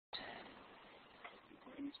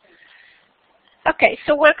Okay,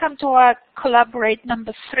 so welcome to our Collaborate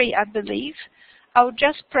number 3, I believe. I'll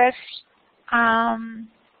just press Camtasia,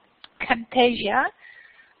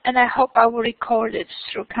 and I hope I will record it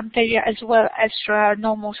through Camtasia as well as through our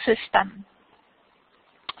normal system.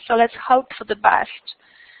 So let's hope for the best.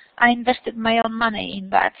 I invested my own money in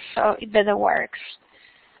that, so it better works.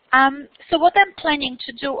 So what I'm planning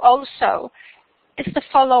to do also is the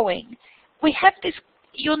following. We have this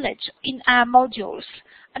unit in our modules,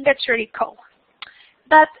 and that's really cool.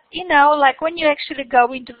 But, you know, like when you actually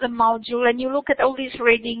go into the module and you look at all these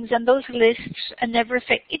readings and those lists and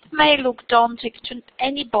everything, it may look daunting to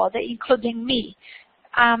anybody, including me.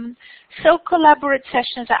 So collaborate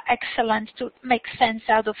sessions are excellent to make sense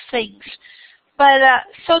out of things. But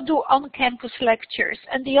so do on-campus lectures.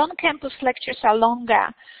 And the on-campus lectures are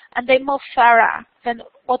longer and they're more thorough than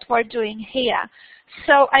what we're doing here.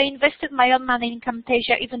 So I invested my own money in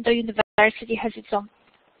Camtasia, even though university has its own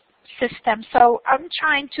system. So I'm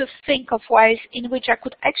trying to think of ways in which I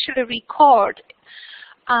could actually record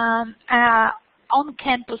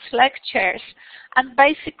on-campus lectures and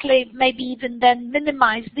basically maybe even then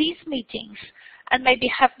minimize these meetings and maybe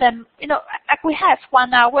have them, you know, like we have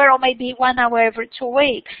 1 hour or maybe 1 hour every 2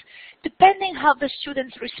 weeks, depending how the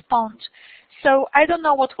students respond. So I don't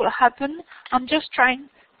know what will happen. I'm just trying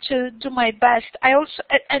to do my best. I also,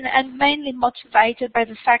 and mainly motivated by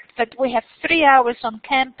the fact that we have 3 hours on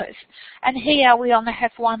campus, and here we only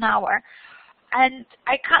have 1 hour. And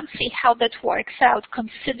I can't see how that works out,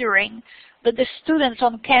 considering that the students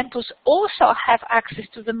on campus also have access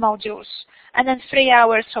to the modules. And then 3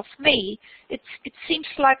 hours of me, it seems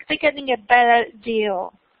like they're getting a better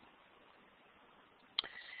deal,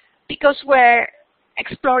 because we're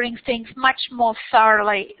exploring things much more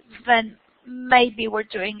thoroughly than maybe we're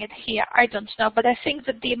doing it here. I don't know, but I think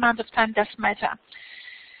that the amount of time does matter.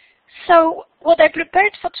 So what I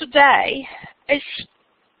prepared for today is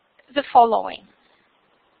the following.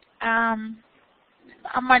 I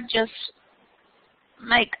might just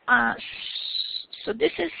make so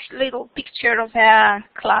this is a little picture of our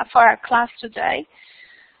class, for our class today.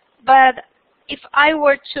 But if I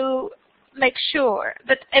were to make sure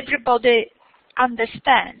that everybody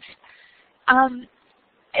understands,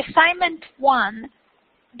 assignment 1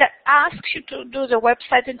 that asks you to do the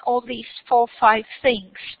website and all these 4 or 5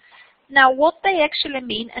 things. Now, what they actually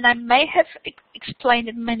mean, and I may have explained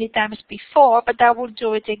it many times before, but I will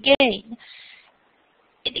do it again.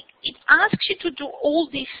 It asks you to do all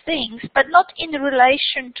these things, but not in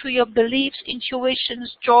relation to your beliefs,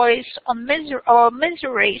 intuitions, joys, or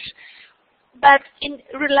miseries, but in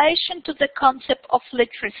relation to the concept of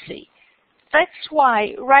literacy. That's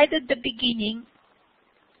why right at the beginning,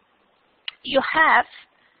 you have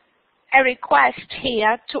a request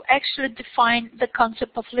here to actually define the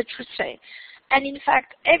concept of literacy. And in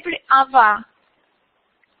fact, every other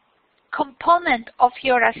component of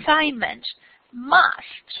your assignment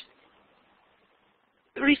must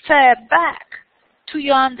refer back to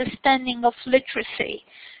your understanding of literacy.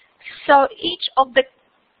 So each of the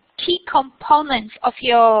key components of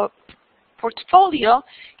your portfolio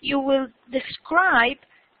you will describe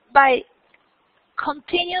by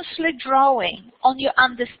continuously drawing on your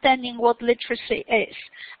understanding what literacy is.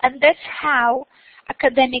 And that's how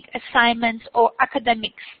academic assignments or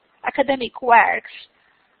academic works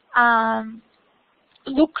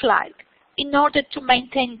look like, in order to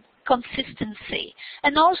maintain consistency.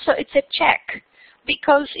 And also it's a check,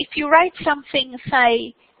 because if you write something,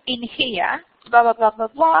 say, in here, blah, blah, blah, blah,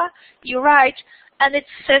 blah, you write, and it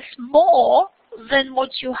says more than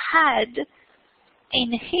what you had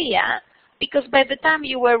in here, because by the time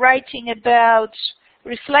you were writing about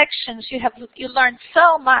reflections, you learned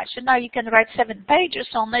so much, and now you can write 7 pages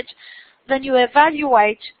on it, then you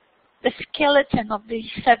evaluate the skeleton of these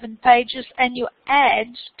 7 pages and you add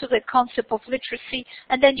to the concept of literacy,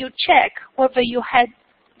 and then you check whether you had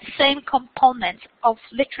the same components of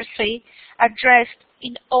literacy addressed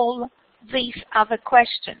in all these other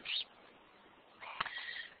questions.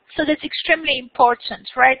 So that's extremely important,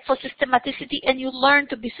 right, for systematicity, and you learn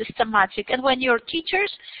to be systematic. And when you're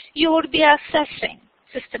teachers, you will be assessing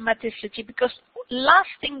systematicity, because last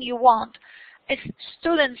thing you want is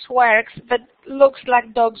students' works that looks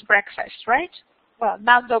like dog's breakfast, right? Well,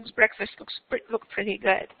 now dog's breakfast look pretty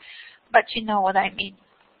good, but you know what I mean.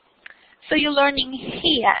 So you're learning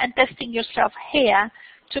here and testing yourself here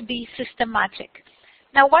to be systematic.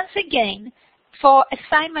 Now, once again, for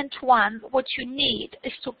assignment 1, what you need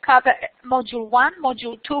is to cover module 1,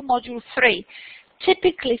 module 2, module 3.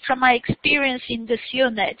 Typically, from my experience in this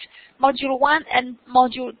unit, module 1 and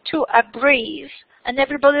module 2 are breeze, and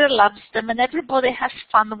everybody loves them, and everybody has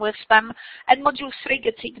fun with them, and Module 3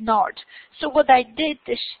 gets ignored. So what I did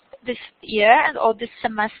this year, or this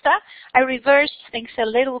semester, I reversed things a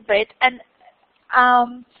little bit, and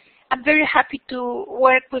I'm very happy to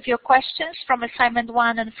work with your questions from Assignment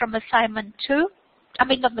 1 and from Assignment 2. I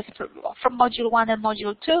mean, not from Module 1 and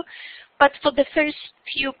Module 2, but for the first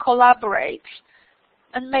few collaborate.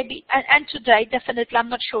 And maybe, and today, definitely, I'm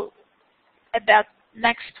not sure about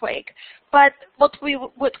next week. But what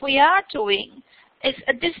we are doing is,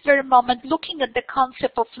 at this very moment, looking at the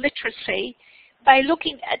concept of literacy by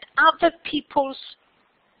looking at other people's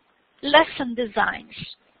lesson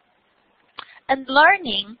designs and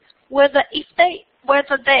learning what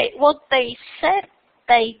they said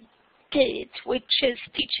they did, which is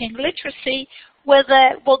teaching literacy,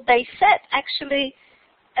 whether what they said actually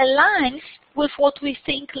aligns with what we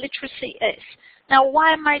think literacy is. Now,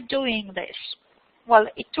 why am I doing this? Well,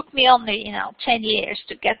 it took me only, 10 years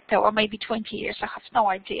to get there, or maybe 20 years, I have no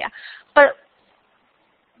idea. But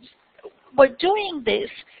we're doing this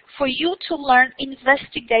for you to learn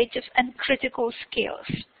investigative and critical skills,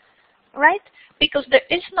 right? Because there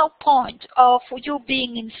is no point of you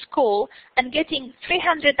being in school and getting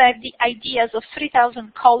 300 ideas of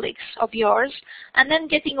 3,000 colleagues of yours, and then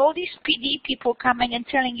getting all these PD people coming and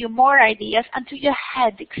telling you more ideas until your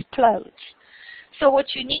head explodes. So what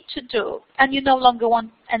you need to do, and you no longer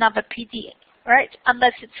want another PD, right?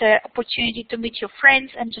 Unless it's an opportunity to meet your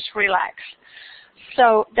friends and just relax.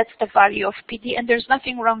 So that's the value of PD, and there's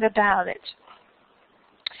nothing wrong about it.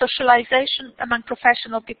 Socialization among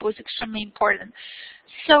professional people is extremely important.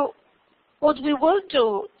 So what we will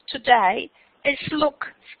do today is look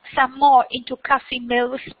some more into Kathy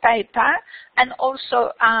Mills' paper and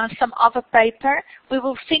also some other paper. We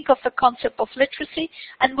will think of the concept of literacy,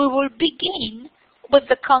 and we will begin with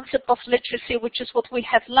the concept of literacy, which is what we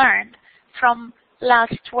have learned from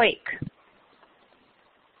last week.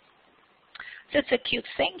 So it's a cute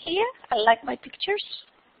thing here. I like my pictures.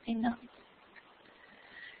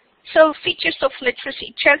 So features of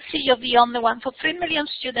literacy. Chelsea, you're the only one. For 3 million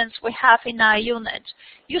students we have in our unit,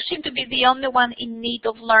 you seem to be the only one in need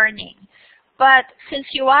of learning. But since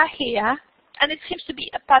you are here, and it seems to be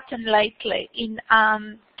a pattern lately in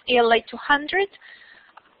ELA 200,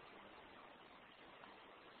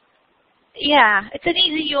 yeah, it's an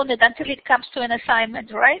easy unit until it comes to an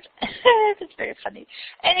assignment, right? It's very funny.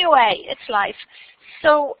 Anyway, it's life.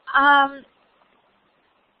 So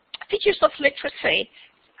features of literacy.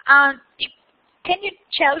 Can you,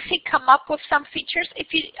 Chelsea, come up with some features?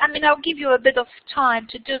 I'll give you a bit of time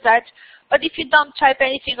to do that, but if you don't type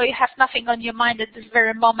anything or you have nothing on your mind at this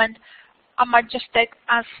very moment, I might just take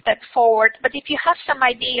a step forward. But if you have some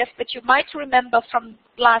ideas that you might remember from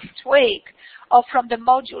last week or from the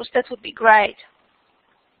modules, that would be great.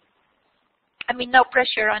 No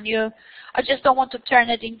pressure on you. I just don't want to turn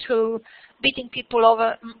it into beating people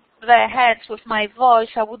over their heads with my voice.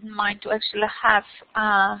 I wouldn't mind to actually have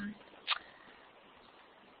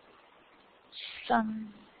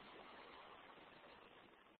some.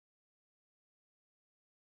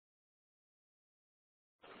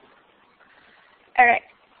 All right.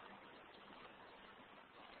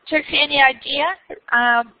 Chelsea, any idea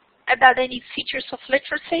about any features of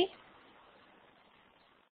literacy?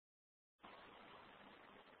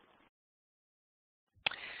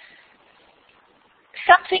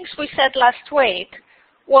 Some things we said last week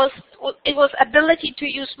was ability to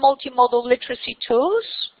use multimodal literacy tools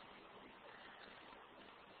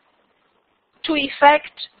to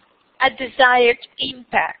effect a desired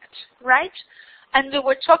impact, right? And we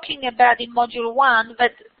were talking about in Module 1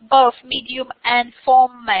 that both medium and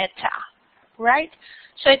form matter, right?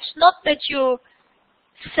 So it's not that you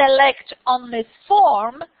select only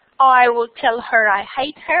form, or I will tell her I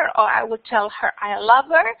hate her, or I will tell her I love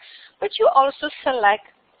her, but you also select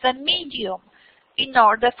the medium in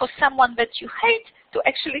order for someone that you hate to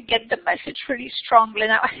actually get the message really strongly.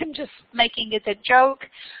 Now, I'm just making it a joke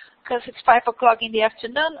because it's 5 o'clock in the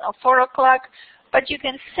afternoon or 4 o'clock, but you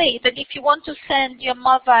can see that if you want to send your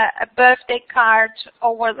mother a birthday card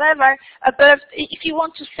or whatever, if you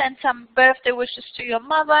want to send some birthday wishes to your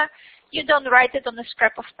mother, you don't write it on a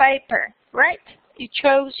scrap of paper, right? You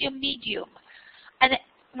chose your medium. And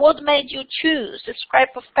what made you choose a scrap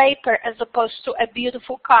of paper as opposed to a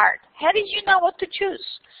beautiful card? How did you know what to choose?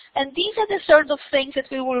 And these are the sort of things that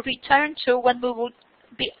we will return to when we will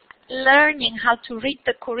be learning how to read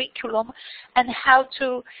the curriculum and how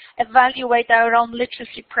to evaluate our own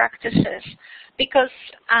literacy practices. Because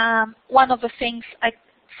one of the things I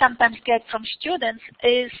sometimes get from students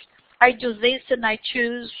is, I do this and I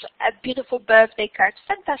choose a beautiful birthday card.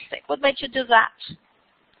 Fantastic. What made you do that?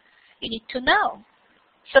 You need to know.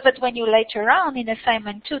 so that when you later on in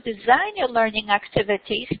assignment 2 design your learning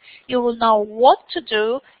activities, you will know what to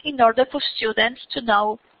do in order for students to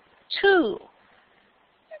know too,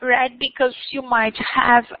 right? Because you might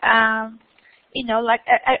have, like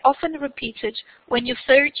I often repeat it, when you're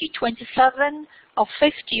 30, 27, or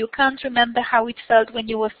 50, you can't remember how it felt when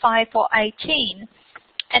you were 5 or 18.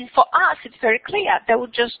 And for us, it's very clear. They will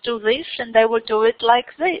just do this and they will do it like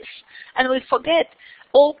this. And we forget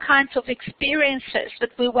all kinds of experiences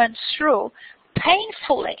that we went through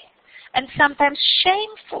painfully and sometimes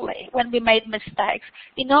shamefully when we made mistakes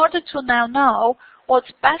in order to now know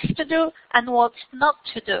what's best to do and what's not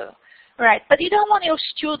to do. Right? But you don't want your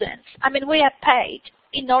students, we are paid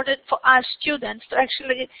in order for our students to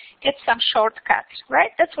actually get some shortcuts,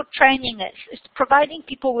 right? That's what training is providing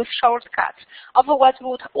people with shortcuts. Otherwise, we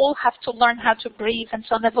would all have to learn how to breathe, and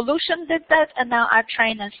so evolution did that, and now our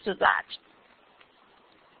trainers do that.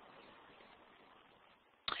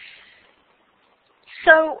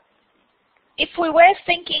 So if we were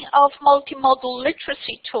thinking of multimodal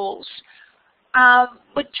literacy tools,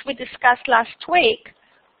 which we discussed last week,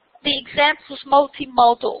 the example is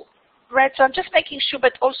multimodal. Right, so I'm just making sure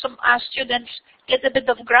that also our students get a bit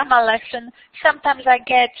of grammar lesson. Sometimes I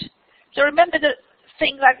get, so remember the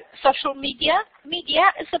thing like social media? Media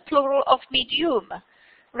is a plural of medium,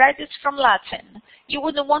 right? It's from Latin. You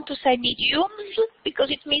wouldn't want to say mediums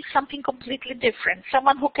because it means something completely different.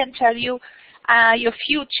 Someone who can tell you your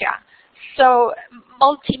future. So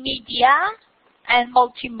multimedia and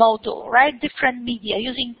multimodal, right? Different media,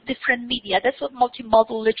 using different media. That's what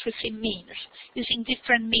multimodal literacy means, using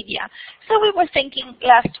different media. So we were thinking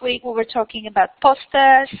last week, we were talking about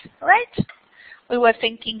posters, right? We were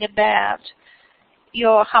thinking about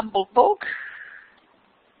your humble book,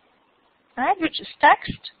 right, which is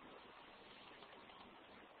text.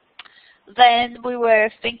 Then we were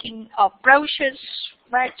thinking of brochures,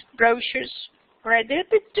 right? Brochures. Right, they're a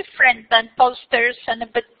bit different than posters and a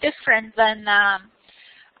bit different than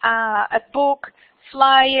a book,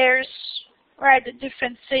 flyers, right, the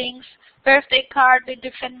different things, birthday card, the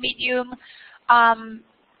different medium,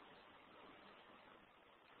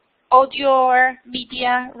 audio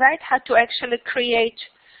media, right, how to actually create,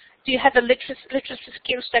 do you have the literacy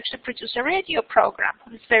skills to actually produce a radio program?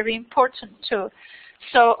 It's very important too.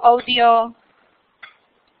 So audio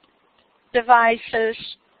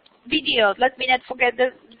devices, video, let me not forget the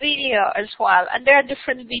video as well. And there are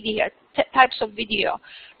different video types of video.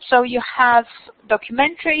 So you have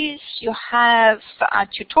documentaries, you have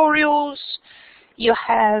tutorials, you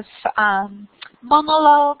have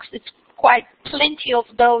monologues. It's quite plenty of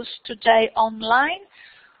those today online.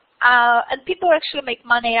 And people actually make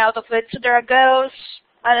money out of it. So there are girls,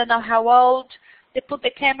 I don't know how old, they put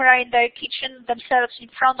the camera in their kitchen themselves in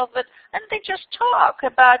front of it, and they just talk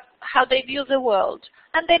about how they view the world.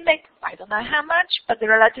 And they make, I don't know how much, but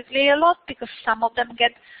relatively a lot, because some of them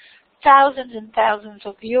get thousands and thousands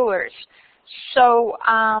of viewers. So,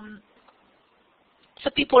 so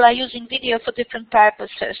people are using video for different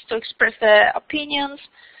purposes, to express their opinions,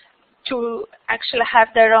 to actually have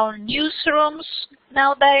their own newsrooms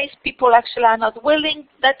nowadays. People actually are not willing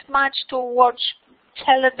that much to watch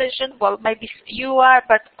television. Well, maybe you are,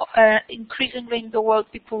 but increasingly in the world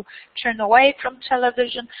people turn away from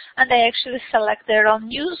television and they actually select their own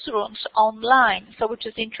newsrooms online, so which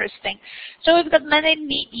is interesting. So we've got many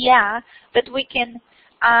media that we can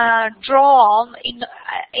draw on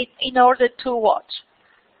in order to what?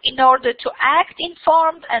 In order to act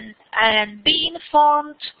informed and be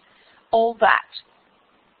informed, all that.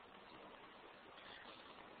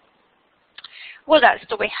 What else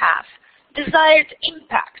do we have? Desired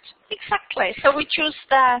impact. Exactly. So we choose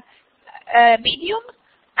the medium,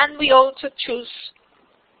 and we also choose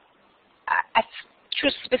a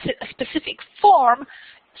specific form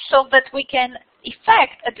so that we can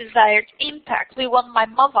effect a desired impact. We want my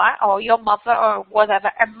mother or your mother or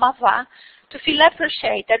whatever, a mother, to feel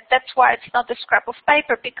appreciated. That's why it's not a scrap of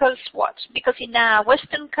paper, because what? Because in a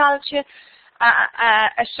Western culture,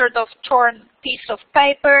 a sort of torn piece of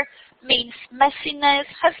paper means messiness,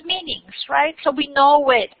 has meanings, right? So we know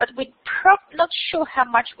it, but we're not sure how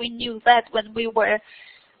much we knew that when we were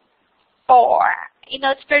 4. You know,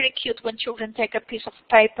 it's very cute when children take a piece of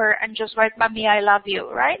paper and just write, "Mommy, I love you,"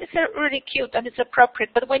 right? It's really cute and it's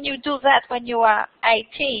appropriate. But when you do that when you are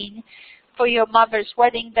 18 for your mother's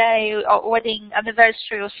wedding day or wedding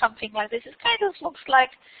anniversary or something like this, it kind of looks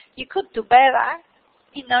like you could do better.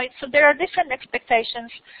 You know, so there are different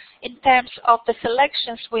expectations in terms of the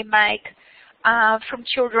selections we make from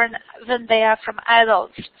children than they are from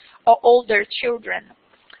adults or older children.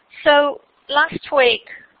 So last week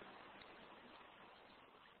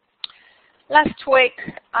last week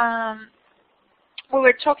we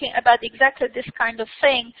were talking about exactly this kind of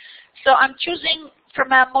thing. So I'm choosing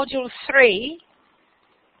from our module 3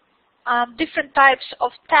 different types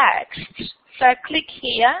of text. So I click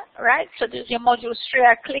here, right? So this is your module 3.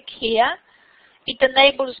 I click here. It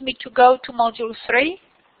enables me to go to module 3.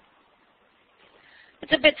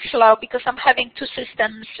 It's a bit slow because I'm having two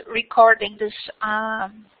systems recording this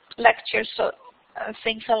lecture, so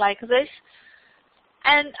things are like this.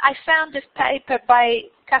 And I found this paper by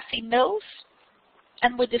Kathy Mills,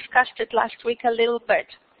 and we discussed it last week a little bit.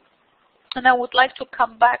 And I would like to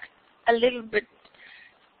come back a little bit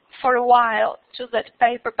for a while to that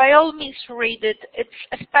paper. By all means, read it. It's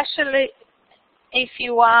especially if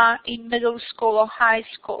you are in middle school or high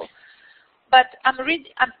school. But I'm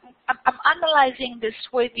analyzing this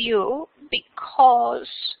with you because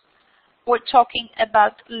we're talking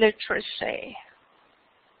about literacy.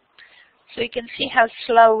 So you can see how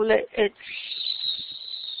slowly it's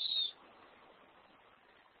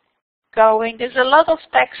going. There's a lot of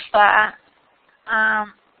text there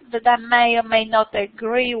that I may or may not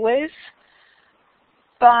agree with,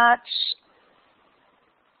 but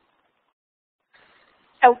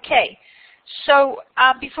okay. So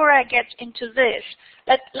before I get into this,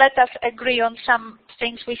 let us agree on some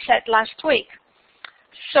things we said last week.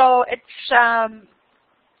 So it's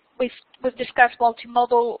we've discussed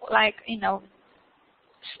multimodal, like, you know,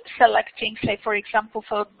 selecting, say, for example,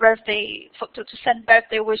 for birthday, to send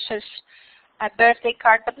birthday wishes, a birthday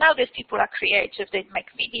card. But nowadays people are creative. They make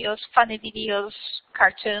videos, funny videos,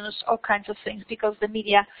 cartoons, all kinds of things because the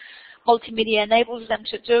media, multimedia enables them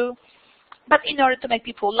to do. But in order to make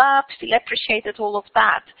people laugh, feel appreciated, all of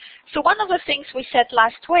that. So one of the things we said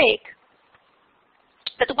last week,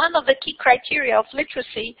 that one of the key criteria of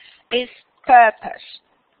literacy is purpose,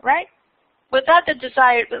 right? Without the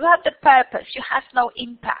desire, without the purpose, you have no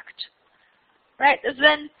impact, right?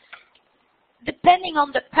 Then, depending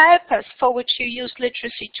on the purpose for which you use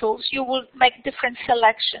literacy tools, you will make different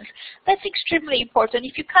selections. That's extremely important.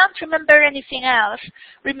 If you can't remember anything else,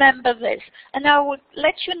 remember this. And I would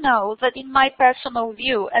let you know that in my personal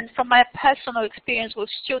view and from my personal experience with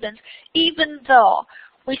students, even though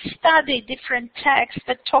we study different texts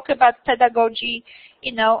that talk about pedagogy,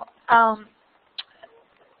 you know,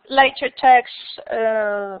 later texts,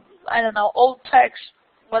 I don't know, old texts,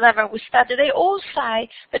 whatever we study, they all say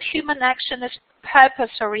that human action is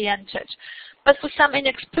purpose-oriented. But for some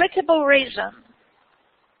inexplicable reason,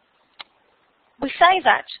 we say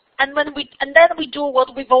that. And then we do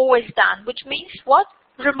what we've always done, which means what?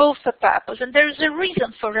 Remove the purpose. And there is a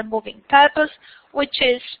reason for removing purpose, which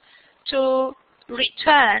is to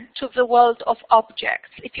return to the world of objects.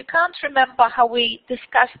 If you can't remember how we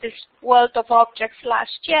discussed this world of objects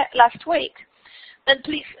last week, then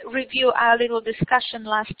please review our little discussion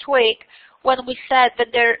last week when we said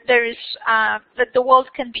that that the world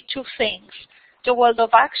can be two things: the world of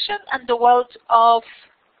action and the world of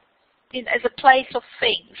as a place of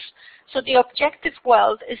things. So the objective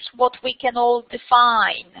world is what we can all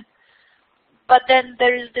define, but then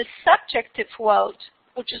there is the subjective world,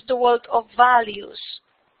 which is the world of values.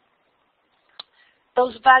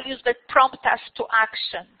 Those values that prompt us to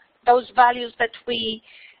action, those values that we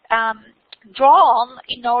draw on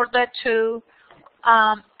in order to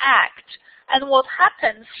act. And what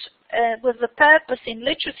happens with the purpose in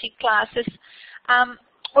literacy classes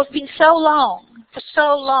we've been for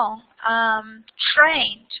so long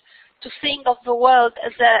trained to think of the world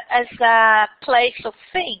as a place of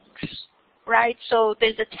things, right? So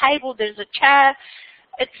there's a table, there's a chair,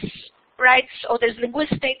 it's right, or there's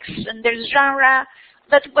linguistics and there's genre,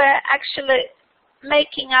 that we're actually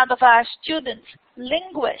making out of our students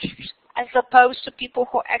linguists as opposed to people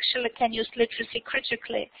who actually can use literacy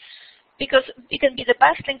critically. Because you can be the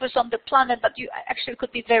best linguist on the planet, but you actually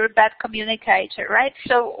could be a very bad communicator, right?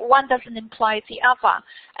 So one doesn't imply the other.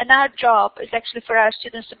 And our job is actually for our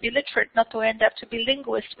students to be literate, not to end up to be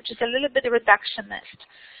linguists, which is a little bit reductionist.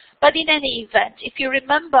 But in any event, if you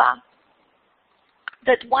remember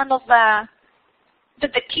that one of the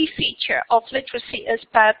key feature of literacy is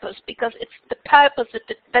purpose, because it's the purpose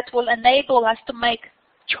that will enable us to make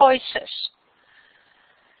choices.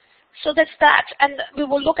 So that's that, and we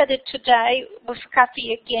will look at it today with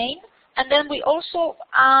Kathy again. And then we also,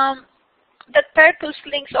 that purpose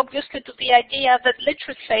links obviously to the idea that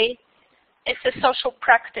literacy is a social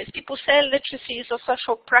practice. People say literacy is a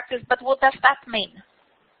social practice, but what does that mean?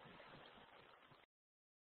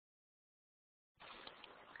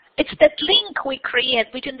 It's that link we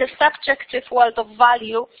create between the subjective world of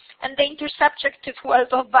value and the intersubjective world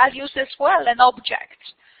of values as well, and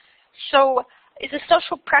objects. So it's a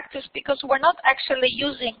social practice because we're not actually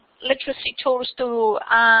using literacy tools to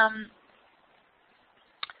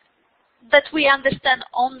that we understand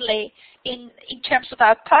only in terms of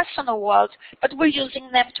our personal world, but we're using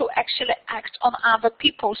them to actually act on other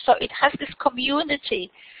people. So it has this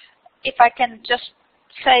community, if I can just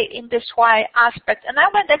say in this way aspect. And I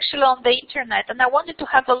went actually on the internet and I wanted to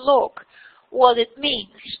have a look what it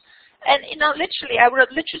means. And literally I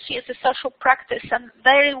wrote literacy as a social practice, and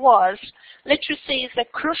there it was. Literacy is a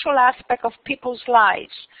crucial aspect of people's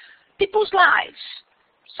lives. People's lives.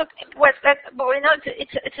 So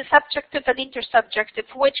it's a subjective and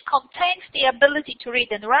intersubjective, which contains the ability to read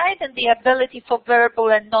and write and the ability for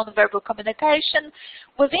verbal and non-verbal communication.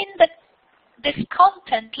 Within this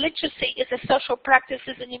content, literacy is a social practice,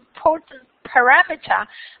 is an important parameter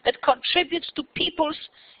that contributes to people's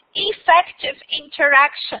effective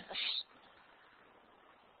interactions.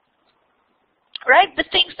 Right, the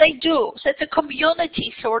things they do. So it's a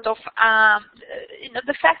community sort of,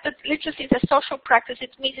 the fact that literacy is a social practice,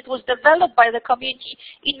 it means it was developed by the community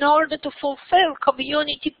in order to fulfill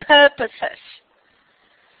community purposes.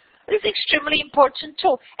 This is extremely important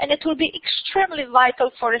too, and it will be extremely vital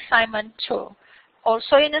for assignment 2.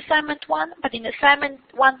 Also in assignment 1, but in assignment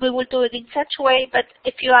 1 we will do it in such a way that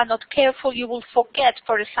if you are not careful, you will forget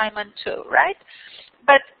for assignment 2, right?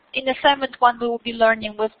 But in assignment 1 we will be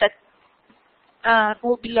learning with that.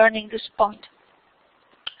 We'll be learning this point.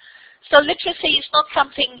 So literacy is not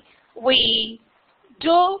something we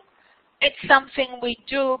do, it's something we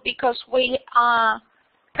do because we are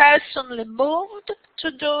personally moved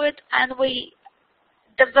to do it, and we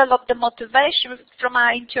develop the motivation from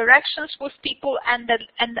our interactions with people, and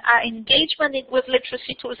our engagement with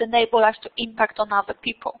literacy tools enable us to impact on other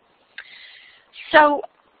people. So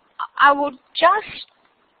I would just,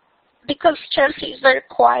 because Chelsea is very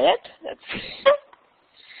quiet.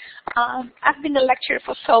 I've been a lecturer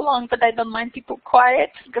for so long, but I don't mind people quiet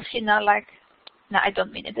because, no, I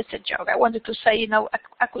don't mean it. It's a joke. I wanted to say,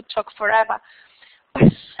 I could talk forever.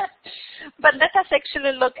 But let us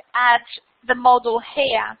actually look at the model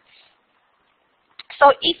here.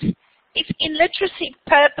 So if in literacy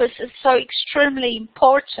purpose is so extremely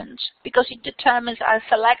important because it determines our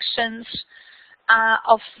selections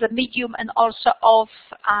of the medium and also of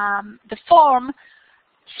the form.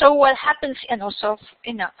 So what happens, and also,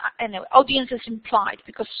 audience is implied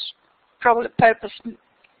because probably purpose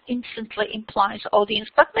instantly implies audience,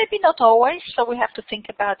 but maybe not always, so we have to think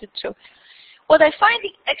about it too. What I find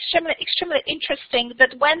extremely interesting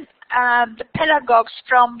that when the pedagogues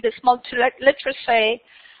from this multiliteracy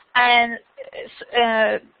and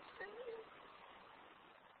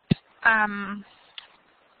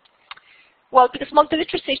well, because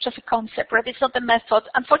multiliteracy is just a concept, right? It's not a method.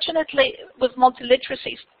 Unfortunately, with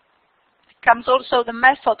multiliteracy comes also the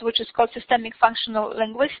method, which is called systemic functional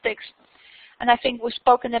linguistics. And I think we've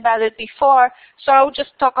spoken about it before. So I'll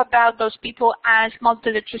just talk about those people as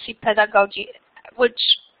multiliteracy pedagogy, which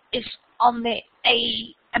is only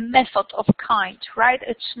a method of kind, right?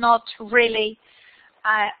 It's not really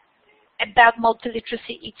about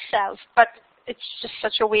multiliteracy itself, but it's just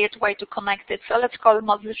such a weird way to connect it. So let's call it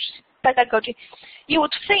multiliteracy pedagogy. You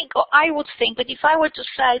would think, or I would think, that if I were to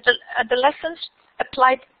say the lessons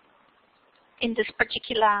applied in this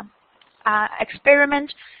particular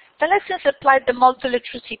experiment, the lessons applied the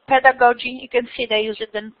multiliteracy pedagogy, you can see they use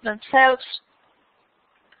it themselves,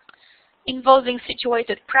 involving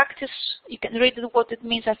situated practice. You can read what it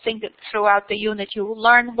means. I think that throughout the unit you will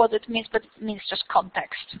learn what it means, but it means just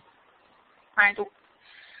context. Right?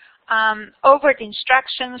 Overt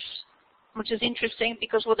instructions, which is interesting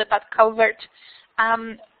because what about covert?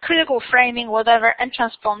 Critical framing, whatever, and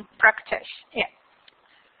transformed practice. Yeah.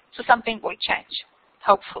 So something will change,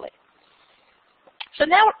 hopefully. So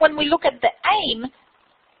now when we look at the aim,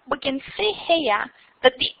 we can see here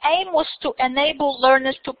that the aim was to enable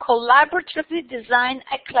learners to collaboratively design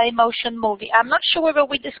a clay motion movie. I'm not sure whether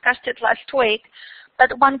we discussed it last week,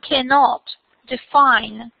 but one cannot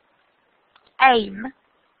define aim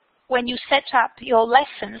when you set up your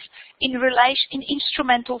lessons in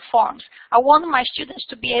instrumental forms. I want my students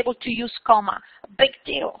to be able to use comma, a big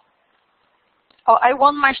deal. Or I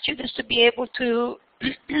want my students to be able to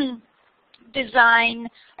design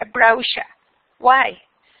a brochure. Why?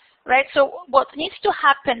 Right? So what needs to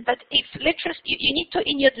happen, but if literacy, you need to,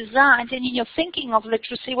 in your designs and in your thinking of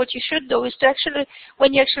literacy, what you should do is to actually,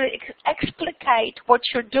 when you actually explicate what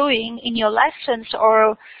you're doing in your lessons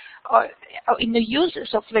or in the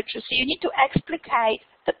uses of literacy, you need to explicate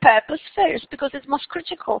the purpose first because it's most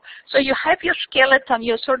critical. So you have your skeleton,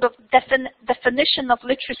 your sort of definition of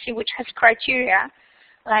literacy, which has criteria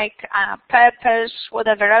like purpose,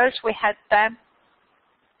 whatever else we had there.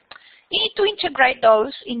 You need to integrate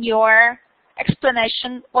those in your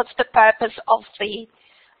explanation. What's the purpose of the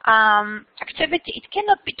activity? It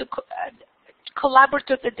cannot be to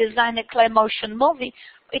collaboratively design a clay motion movie.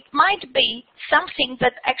 It might be something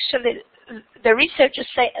that actually the researchers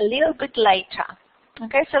say a little bit later.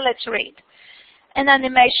 Okay, so let's read. An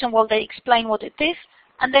animation, well, they explain what it is,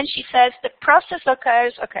 and then she says the process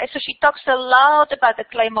occurs, okay, so she talks a lot about the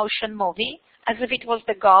clay motion movie as if it was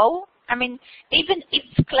the goal. I mean, even if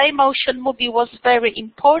clay motion movie was very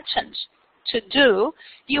important to do,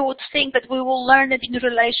 you would think that we will learn it in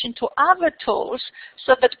relation to other tools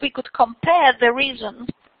so that we could compare the reason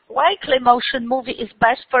why clay motion movie is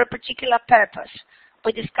best for a particular purpose.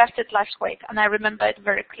 We discussed it last week, and I remember it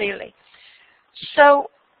very clearly. So,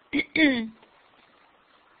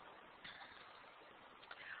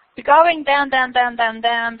 going down, then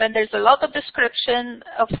there's a lot of description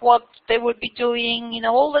of what they would be doing, you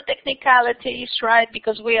know, all the technicalities, right,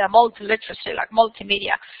 because we are multi-literacy, like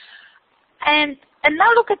multimedia. And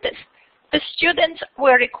now look at this. The students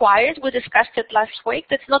were required, we discussed it last week,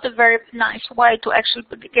 that's not a very nice way to actually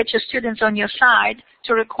get your students on your side,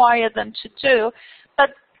 to require them to do,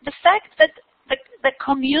 but the fact that the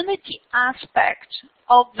community aspect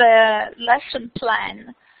of the lesson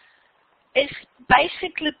plan is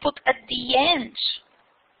basically put at the end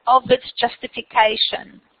of its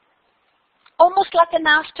justification, almost like an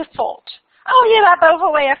afterthought. Oh yeah, by the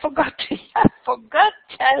way, I forgot to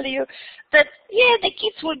tell you that, yeah, the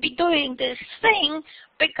kids will be doing this thing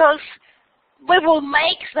because we will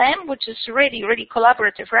make them, which is really, really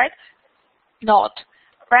collaborative, right? Not,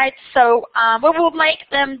 right? So we will make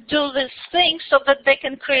them do this thing so that they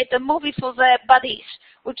can create a movie for their buddies,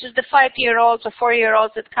 which is the 5-year-olds or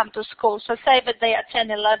 4-year-olds that come to school. So say that they are 10,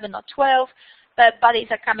 11, or 12. Their buddies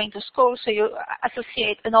are coming to school, so you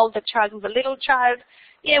associate an older child with a little child.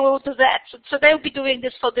 Yeah, we'll do that. So they'll be doing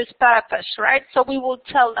this for this purpose, right? So we will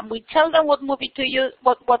tell them. We tell them what movie to use,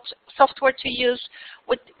 what software to use.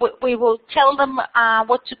 We will tell them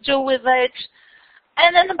what to do with it.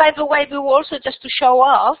 And then, by the way, we will also, just to show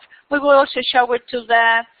off, we will also show it to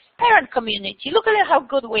the parent community. Look at how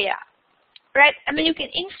good we are, right? I mean, you can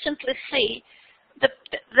instantly see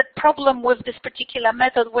the problem with this particular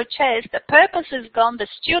method, which is the purpose is gone, the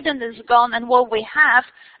student is gone, and what we have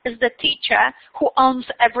is the teacher who owns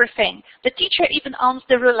everything. The teacher even owns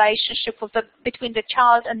the relationship between the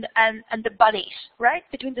child and the buddies, right?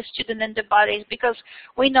 Between the student and the buddies, because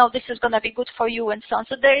we know this is going to be good for you and so on.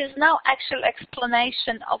 So there is no actual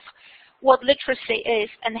explanation of what literacy is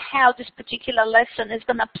and how this particular lesson is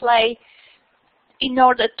going to play in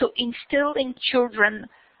order to instill in children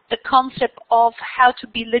the concept of how to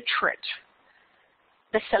be literate.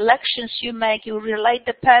 The selections you make, you relate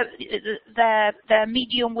the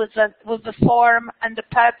medium with the form and the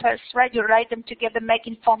purpose, right? You write them together, make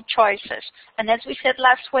informed choices. And as we said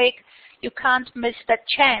last week, you can't miss that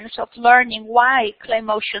chance of learning why clay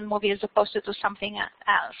motion movie is opposed to something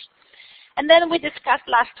else. And then we discussed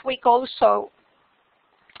last week also,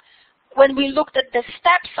 when we looked at the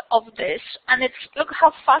steps of this, and look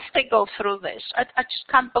how fast they go through this. I just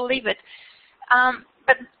can't believe it.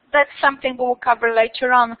 But that's something we'll cover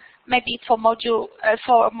later on, maybe for module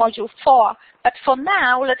 4. But for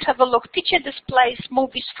now, let's have a look. Teacher displays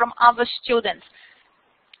movies from other students.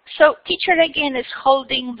 So teacher again is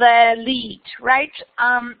holding the lead, right?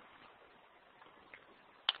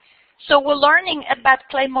 So we're learning about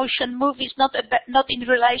clay motion movies not in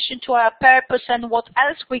relation to our purpose and what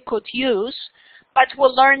else we could use, but we're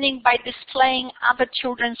learning by displaying other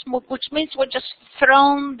children's movies, which means we're just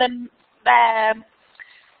throwing the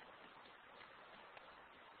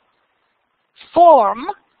form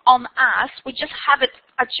on us. We just have it.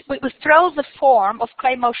 We throw the form of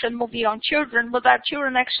clay motion movie on children without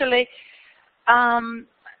children actually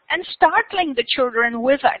and startling the children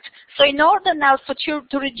with it. So in order now for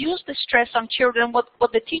to reduce the stress on children, what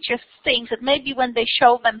the teacher thinks that maybe when they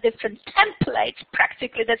show them different templates,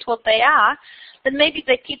 practically that's what they are, then maybe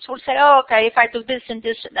the kids will say, oh, okay, if I do this and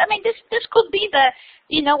this. I mean, this could be the,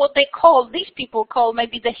 you know, what these people call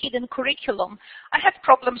maybe the hidden curriculum. I have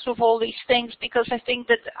problems with all these things because I think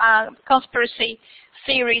that conspiracy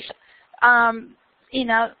theories, you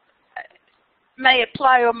know, may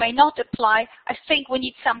apply or may not apply. I think we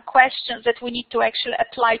need some questions that we need to actually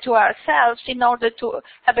apply to ourselves in order to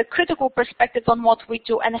have a critical perspective on what we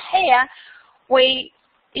do. And here,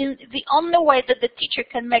 the only way that the teacher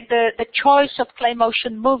can make the choice of clay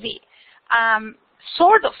motion movie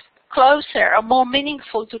sort of closer or more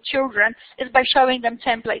meaningful to children is by showing them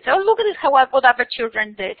templates. Oh, look at this, what other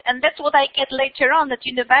children did. And that's what I get later on at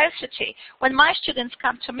university when my students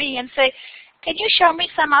come to me and say, Can you show me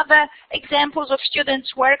some other examples of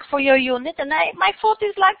students' work for your unit? And my thought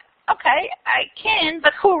is like, okay, I can,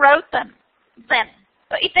 but who wrote them then?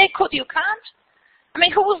 So if they could, you can't. I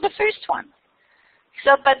mean, who was the first one?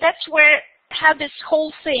 So, but that's where how this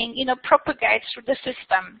whole thing, propagates through the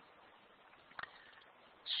system.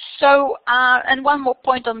 So, and one more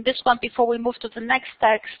point on this one before we move to the next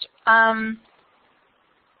text.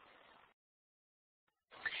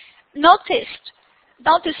 Notice,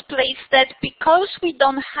 please, that because we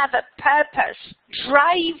don't have a purpose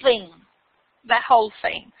driving the whole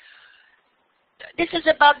thing, this is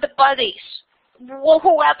about the bodies. Well,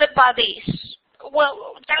 who are the bodies?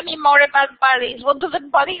 Well, tell me more about bodies. What do the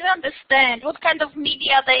bodies understand? What kind of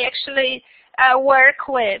media they actually work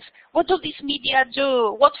with? What do these media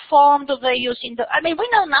do? What form do they use in the... I mean, we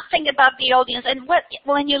know nothing about the audience. And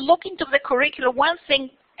when you look into the curriculum, one thing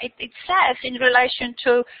it says in relation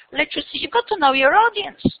to literacy, you've got to know your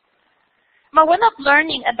audience. But we're not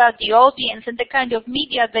learning about the audience and the kind of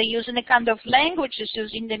media they use and the kind of languages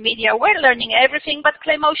used in the media. We're learning everything but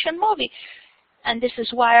Clay Motion Movie. And this is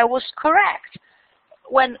why I was correct.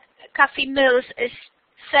 When Kathy Mills is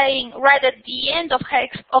saying right at the end of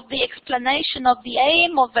the explanation of the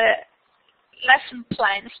aim of the lesson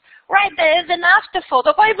plans, right there is an afterthought.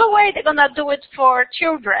 Oh, by the way, they're going to do it for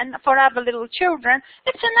children, for other little children.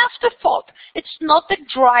 It's an afterthought. It's not the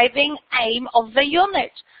driving aim of the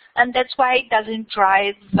unit. And that's why it doesn't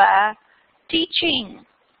drive the teaching.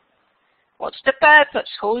 What's the purpose?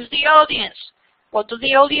 Who's the audience? What do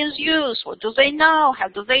the audience use? What do they know? How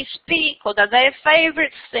do they speak? What are their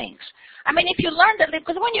favorite things? I mean, if you learn that,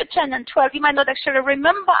 because when you're 10 and 12, you might not actually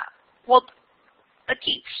remember what the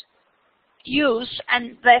kids use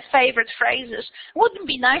and their favorite phrases. Wouldn't it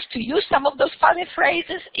be nice to use some of those funny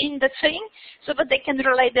phrases in the thing so that they can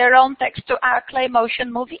relate their own text to our Clay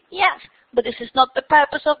Motion Movie? Yes, but this is not the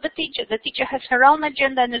purpose of the teacher. The teacher has her own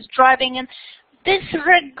agenda and is driving and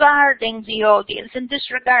disregarding the audience and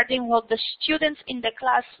disregarding what the students in the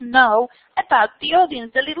class know about the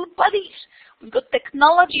audience, the little buddies. We've got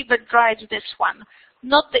technology that drives this one,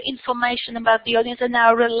 not the information about the audience and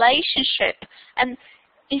our relationship. And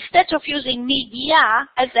instead of using media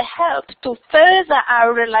as a help to further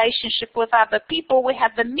our relationship with other people, we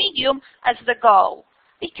have the medium as the goal.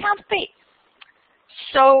 It can't be.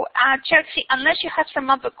 So, Chelsea, unless you have some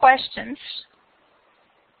other questions,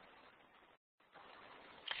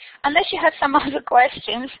 I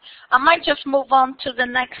might just move on to the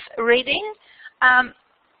next reading.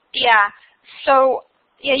 So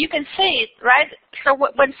you can see it, right? So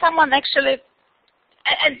when someone actually,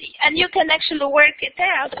 and you can actually work it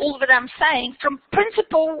out, all that I'm saying, from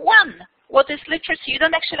principle 1. What is literacy? You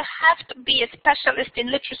don't actually have to be a specialist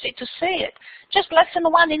in literacy to see it. Just lesson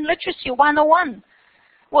 1 in literacy, 101.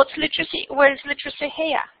 What's literacy? Where is literacy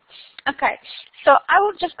here? Okay, so I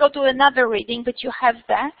will just go to another reading that you have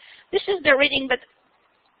there. This is the reading that,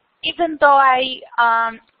 even though I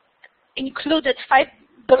included 5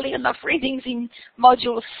 billion of readings in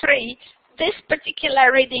Module 3, this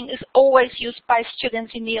particular reading is always used by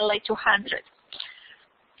students in ELA 200.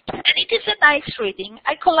 And it is a nice reading.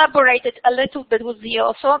 I collaborated a little bit with the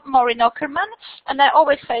author, Maureen Aukerman, and I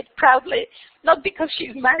always say it proudly, not because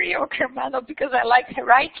she's Mary Aukerman or because I like her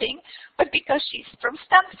writing, but because she's from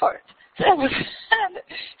Stanford.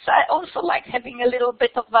 So I also like having a little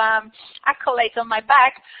bit of accolade on my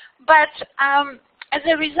back. But as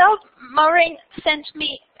a result, Maureen sent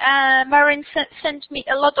me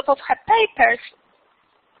a lot of her papers,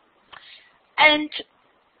 and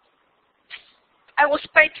I was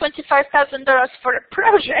paid $25,000 for a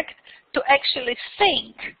project to actually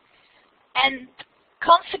think. And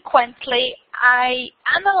consequently, I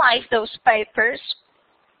analyzed those papers,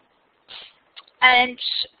 and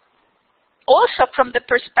also from the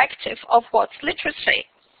perspective of what's literacy.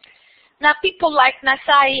 Now, people like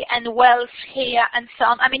Nasai and Wells here and so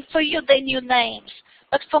on, I mean, for you, they knew names.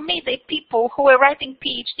 But for me, they're people who were writing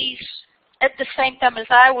PhDs at the same time as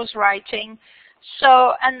I was writing.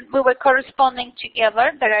 So, and we were corresponding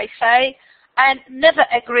together, dare I say, and never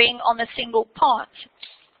agreeing on a single point.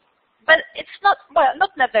 But it's not, well, not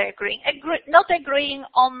never agreeing, not agreeing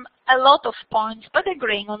on a lot of points, but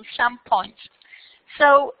agreeing on some points.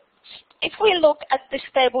 So, if we look at this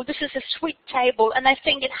table, this is a sweet table, and I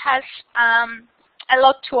think it has a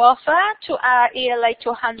lot to offer to our ELA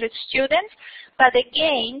 200 students. But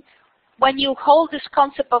again, when you hold this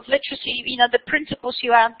concept of literacy, you know, the principles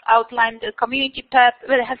you outlined, the community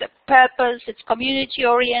it has a purpose, it's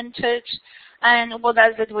community-oriented, and what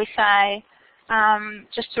else did we say?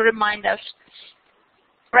 Just to remind us,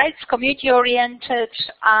 right? It's community-oriented,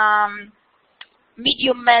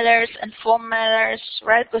 medium mailers and form mailers,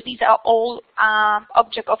 right? Because these are all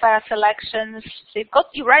object of our selections. So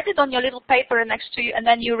you write it on your little paper next to you, and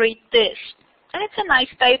then you read this. And it's a nice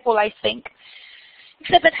table, I think,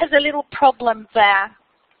 except it has a little problem there,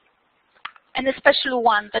 and a special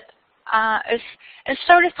one that is, and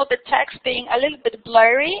sorry for the text being a little bit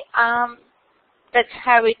blurry, that's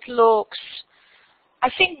how it looks. I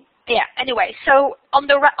think, yeah, anyway, so on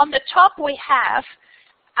the top we have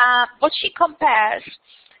what she compares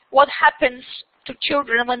what happens to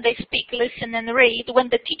children when they speak, listen, and read, when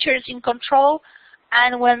the teacher is in control,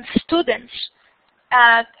 and when students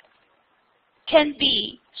can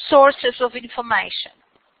be sources of information.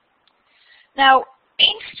 Now,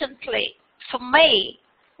 instantly, for me,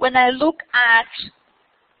 when I look at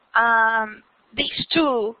these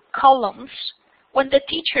two columns, when the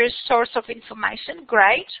teacher is source of information,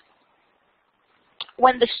 great.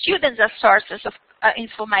 When the students are sources of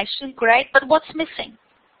information, great, but what's missing?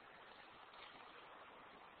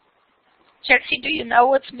 Chelsea, do you know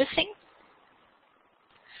what's missing?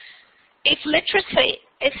 If literacy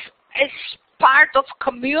is part of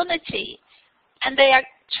community and they are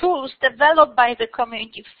tools developed by the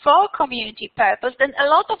community for community purpose, then a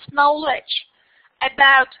lot of knowledge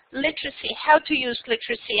about literacy, how to use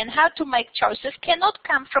literacy and how to make choices cannot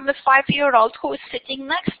come from a 5-year-old who is sitting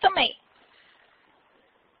next to me.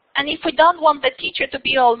 And if we don't want the teacher to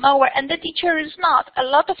be all-knower, and the teacher is not, a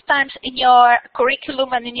lot of times in your curriculum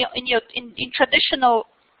and in traditional,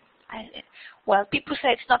 well, people say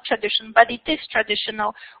it's not traditional, but it is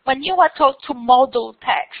traditional, when you are told to model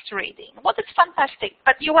text reading, well, it's fantastic,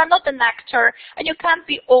 but you are not an actor, and you can't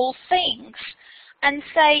be all things. And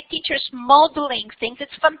say teachers modeling things,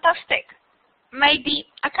 it's fantastic. Maybe,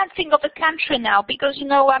 I can't think of a country now because, you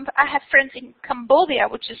know, I have friends in Cambodia,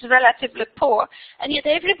 which is relatively poor, and yet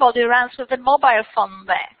everybody runs with a mobile phone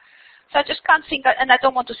there. So I just can't think, and I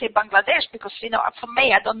don't want to say Bangladesh because, you know, for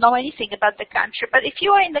me, I don't know anything about the country. But if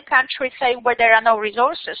you are in the country, say, where there are no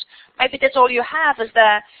resources, maybe that's all you have is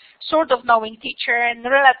the sort of knowing teacher and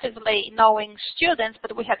relatively knowing students,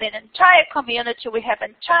 but we have an entire community, we have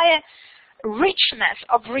entire richness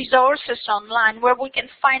of resources online where we can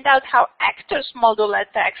find out how actors model a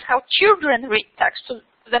text, how children read text to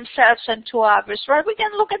themselves and to others, right? We can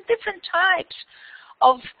look at different types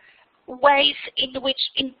of ways in which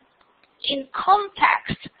in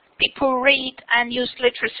context people read and use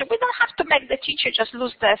literacy. We don't have to make the teacher just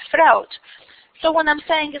lose their throat. So what I'm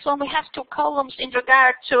saying is when we have two columns in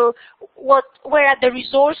regard to where are the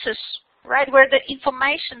resources, right, where the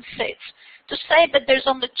information sits, to say that there's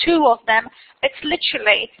only two of them, it's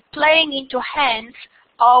literally playing into hands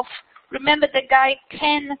of, remember the guy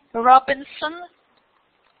Ken Robinson?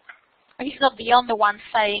 He's not the only one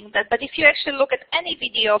saying that, but if you actually look at any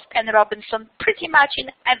video of Ken Robinson, pretty much in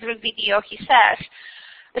every video he says,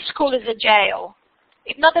 the school is a jail.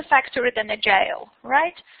 If not a factory, then a jail,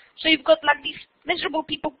 right? So you've got like these miserable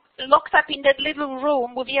people locked up in that little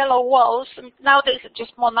room with yellow walls, and nowadays it's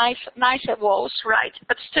just more nicer walls, right?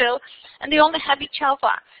 But still, and they only have each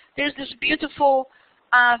other. There's this beautiful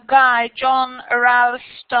guy, John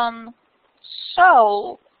Ralston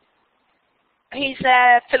Saul. He's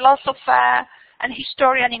a philosopher and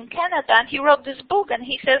historian in Canada, and he wrote this book, and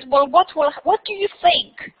he says, well, what do you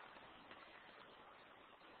think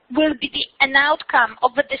will be an outcome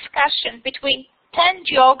of a discussion between 10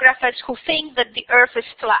 geographers who think that the Earth is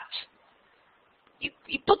flat?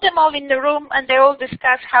 You put them all in the room and they all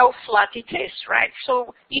discuss how flat it is, right?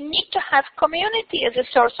 So you need to have community as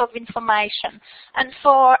a source of information. And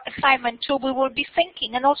for assignment 2, we will be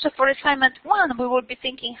thinking, and also for assignment 1, we will be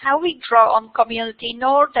thinking how we draw on community in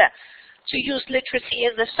order to use literacy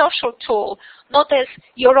as a social tool, not as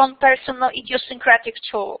your own personal idiosyncratic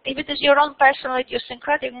tool. If it is your own personal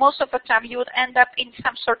idiosyncratic, most of the time you would end up in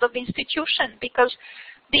some sort of institution, because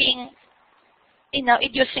being, you know,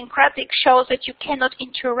 idiosyncratic shows that you cannot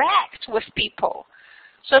interact with people.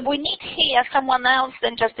 So we need here someone else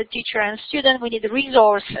than just a teacher and student. We need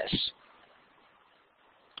resources.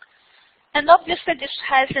 And obviously this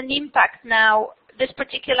has an impact now, this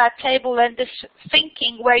particular table and this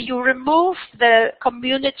thinking where you remove the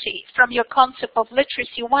community from your concept of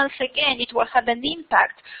literacy. Once again, it will have an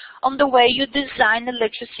impact on the way you design a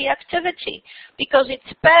literacy activity, because its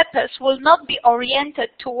purpose will not be oriented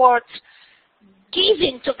towards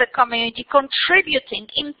giving to the community, contributing,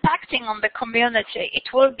 impacting on the community. It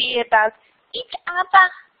will be about each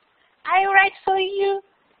other. I write for you,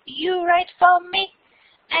 you write for me,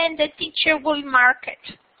 and the teacher will mark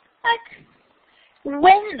it. Like,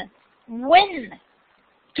 when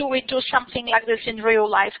do we do something like this in real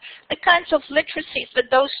life? The kinds of literacies that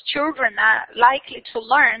those children are likely to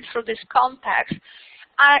learn through this context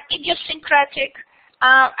are idiosyncratic.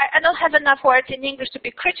 I don't have enough words in English to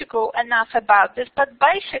be critical enough about this, but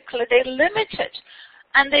basically they're limited,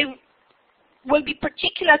 and they will be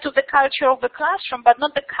particular to the culture of the classroom, but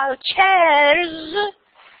not the cultures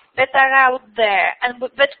that are out there and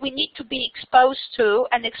that we need to be exposed to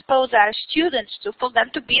and expose our students to for them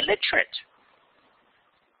to be literate.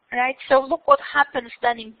 Right? So look what happens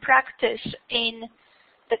then in practice in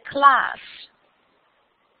the class.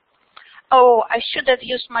 Oh, I should have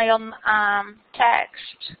used my own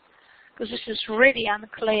text because this is really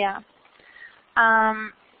unclear.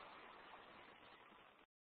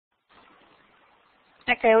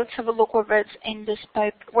 Okay, let's have a look whether it's in this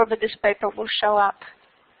paper, whether this paper will show up.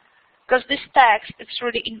 Because this text, it's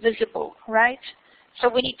really invisible, right? So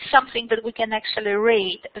we need something that we can actually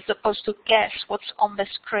read as opposed to guess what's on the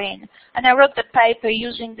screen. And I wrote the paper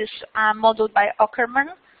using this model by Ockerman,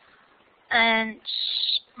 and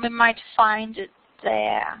we might find it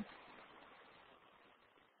there.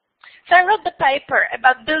 So I wrote the paper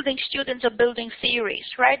about building students or building theories,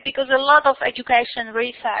 right? Because a lot of education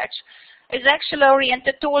research is actually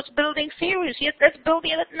oriented towards building theories. Yet let's build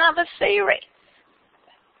yet another theory.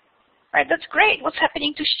 Right, that's great. What's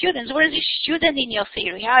happening to students? Where is the student in your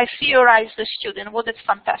theory? I theorize the student. Well, that's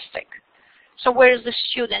fantastic. So where is the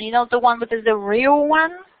student? You know, the one that is the real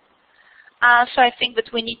one? So I think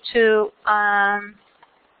that we need to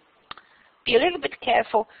be a little bit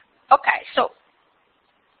careful. Okay, so,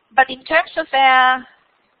 but in terms of their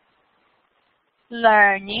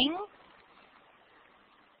learning,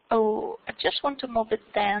 oh, I just want to move it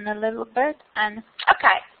down a little bit. And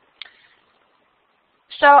okay.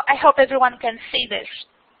 So I hope everyone can see this.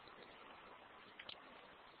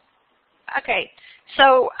 Okay,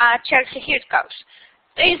 so Chelsea, here it goes.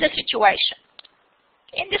 There is a situation.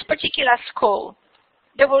 In this particular school,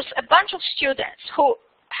 there was a bunch of students who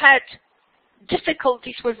had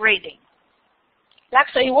difficulties with reading. Like,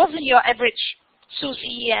 so it wasn't your average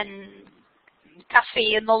Susie and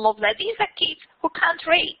Kathy and all of that. These are kids who can't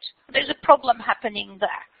read. There's a problem happening there.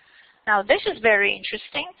 Now, this is very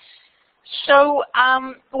interesting. So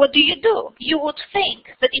what do? You would think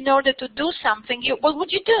that in order to do something, what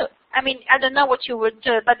would you do? I mean, I don't know what you would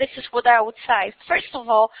do, but this is what I would say. First of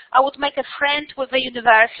all, I would make a friend with the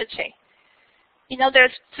university. You know,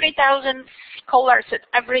 there's 3,000 scholars at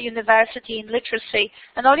every university in literacy,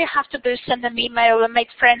 and all you have to do is send them email and make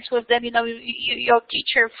friends with them. You know, your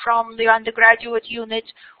teacher from the undergraduate unit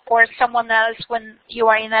or someone else when you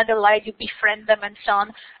are in Adelaide, you befriend them and so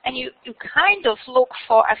on. And you kind of look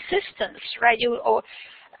for assistance, right?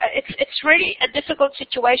 It's really a difficult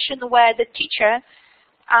situation where the teacher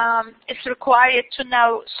is required to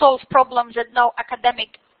now solve problems that no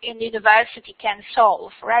academic in the university can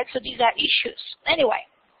solve, right? So these are issues. Anyway,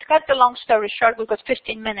 to cut the long story short, we've got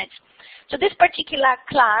 15 minutes. So this particular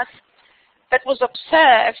class that was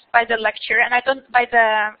observed by the lecturer and by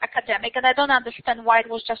the academic, and I don't understand why it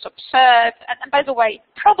was just observed. And by the way,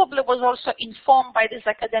 probably was also informed by this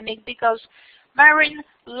academic because Marin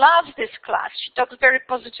loves this class. She talks very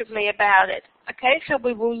positively about it. Okay, so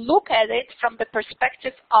we will look at it from the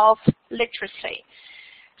perspective of literacy.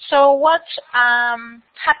 So what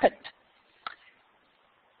happened?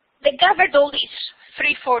 They gathered all these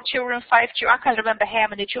 3, 4 children, 5 children, I can't remember how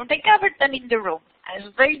many children. They gathered them in the room,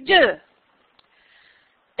 as they do.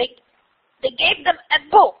 They gave them a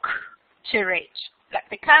book to read. Like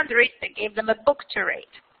they can't read, they gave them a book to read.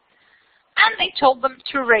 And they told them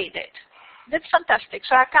to read it. That's fantastic.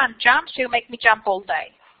 So I can't jump, so you make me jump all day.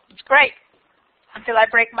 It's great. Until I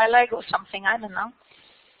break my leg or something, I don't know.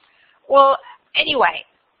 Well, anyway,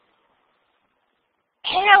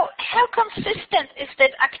 how consistent is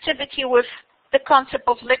that activity with the concept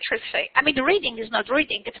of literacy? I mean, reading is not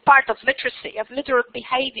reading. It's part of literacy, of literate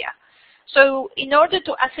behavior. So in order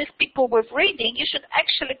to assist people with reading, you should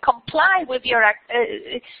actually comply with your,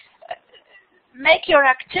 make your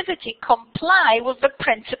activity comply with the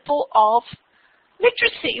principle of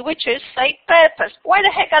literacy, which is, say, purpose. Why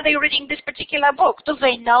the heck are they reading this particular book? Do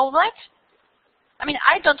they know that? I mean,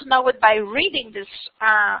 I don't know it by reading this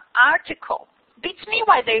article. Beats me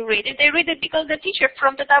why they read it. They read it because the teacher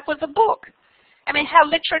fronted up with a book. I mean, how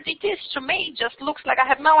literate it is to me just looks like I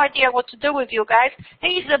have no idea what to do with you guys.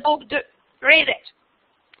 Here's the book, read it.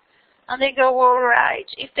 And they go, all right.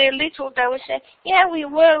 If they're little, they will say, yeah, we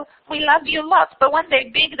will. We love you lots. But when they're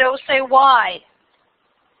big, they will say, why?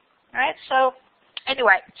 Right? So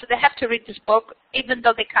anyway, so they have to read this book, even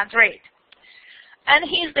though they can't read. And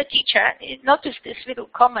here's the teacher. Notice this little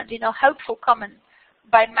comment, you know, helpful comment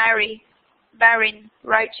by Mary Barin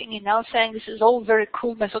writing, saying this is all very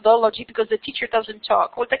cool methodology because the teacher doesn't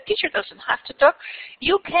talk. Well, the teacher doesn't have to talk.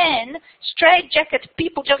 You can straitjacket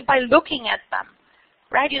people just by looking at them,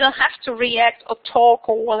 right? You don't have to react or talk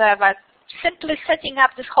or whatever. Simply setting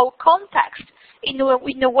up this whole context in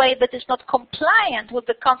a way that is not compliant with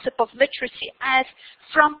the concept of literacy as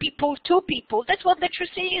from people to people. That's what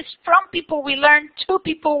literacy is. From people we learn, to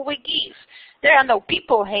people we give. There are no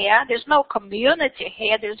people here. There's no community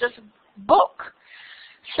here. There's just a book.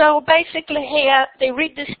 So basically here they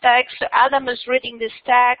read this text. So Adam is reading this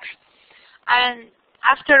text, and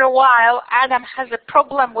after a while Adam has a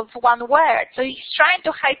problem with one word. So he's trying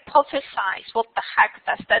to hypothesize what the heck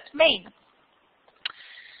does that mean,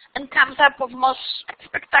 and comes up with most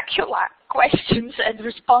spectacular questions and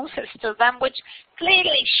responses to them, which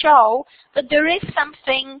clearly show that there is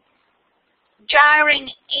something jarring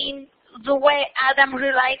in the way Adam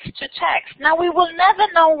relates to text. Now, we will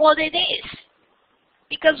never know what it is,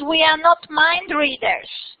 because we are not mind readers.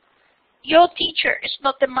 Your teacher is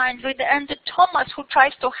not a mind reader, and the Thomas who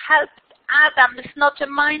tries to help Adam is not a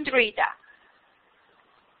mind reader.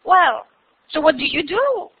 Well, so what do you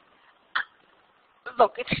do?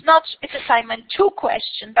 Look, it's assignment 2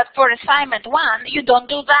 question, but for assignment 1, you don't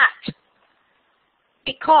do that.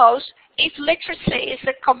 Because if literacy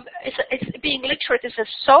being literate is a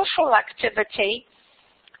social activity,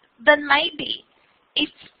 then maybe if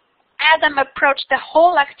Adam approached the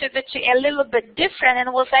whole activity a little bit different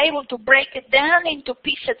and was able to break it down into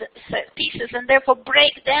pieces and therefore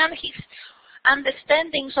break down his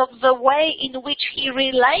understandings of the way in which he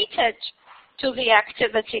related to the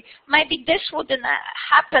activity, maybe this wouldn't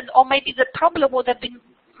happen, or maybe the problem would have been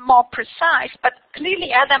more precise. But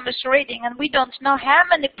clearly Adam is reading, and we don't know how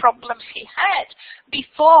many problems he had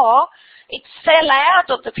before it fell out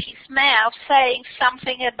of his mouth saying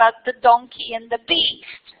something about the donkey and the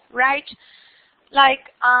beast, right?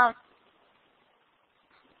 Like,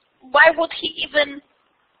 why would he even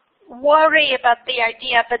worry about the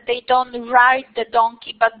idea that they don't ride the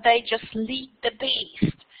donkey, but they just lead the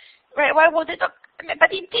beast? Right? Why would it?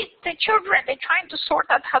 But indeed, the children, they're trying to sort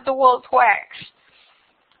out how the world works,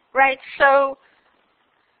 right? So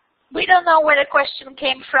we don't know where the question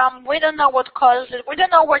came from. We don't know what caused it. We don't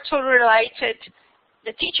know where to relate it.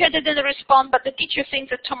 The teacher didn't respond, but the teacher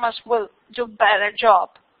thinks that Thomas will do a better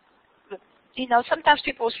job. Sometimes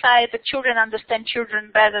people say that children understand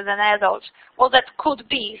children better than adults. Well, that could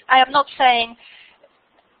be. I am not saying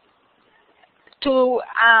to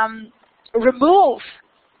remove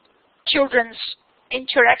children's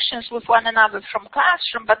interactions with one another from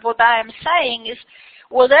classroom, but what I am saying is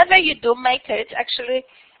whatever you do, make it actually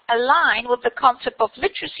align with the concept of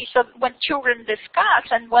literacy, so when children discuss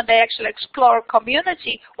and when they actually explore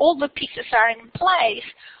community, all the pieces are in place,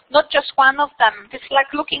 not just one of them. It's like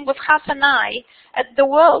looking with half an eye at the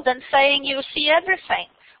world and saying you see everything.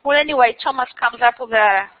 Well, anyway, Thomas comes up with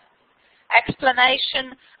an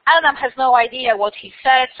explanation. Adam has no idea what he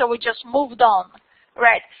said, so we just moved on.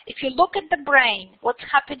 Right. If you look at the brain, what's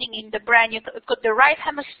happening in the brain, you've got the right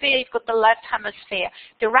hemisphere, you've got the left hemisphere.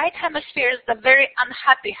 The right hemisphere is the very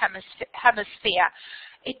unhappy hemisphere.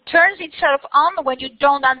 It turns itself on when you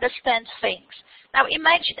don't understand things. Now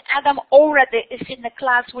imagine Adam already is in a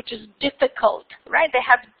class which is difficult, right? They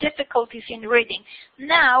have difficulties in reading.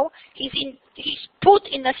 Now he's put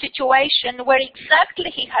in a situation where exactly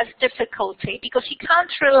he has difficulty because he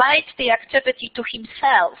can't relate the activity to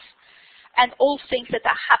himself and all things that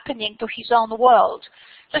are happening to his own world.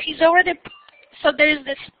 So there is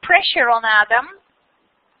this pressure on Adam.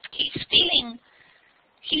 He's feeling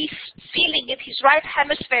it. His right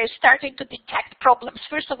hemisphere is starting to detect problems.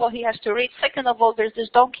 First of all, he has to read. Second of all, there's this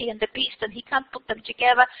donkey and the beast, and he can't put them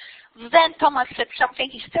together. Then Thomas said something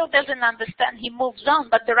he still doesn't understand. He moves on,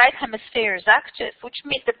 but the right hemisphere is active, which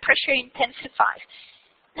means the pressure intensifies.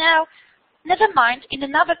 Now, never mind, in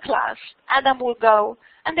another class, Adam will go,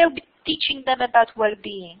 and they'll be teaching them about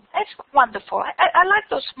well-being. That's wonderful. I like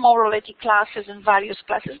those morality classes and values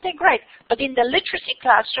classes. They're great. But in the literacy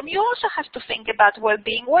classroom, you also have to think about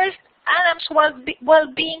well-being. Where's Adam's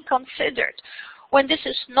well-being considered? When this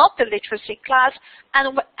is not the literacy class,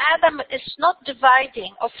 and when Adam is not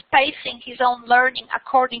dividing or spacing his own learning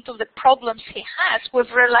according to the problems he has with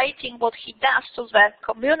relating what he does to the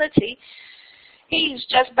community, he's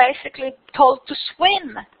just basically told to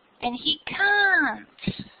swim, and he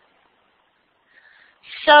can't.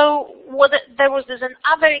 So there was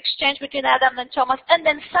another exchange between Adam and Thomas, and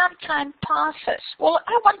then some time passes. Well,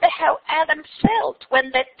 I wonder how Adam felt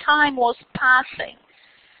when that time was passing.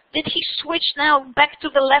 Did he switch now back to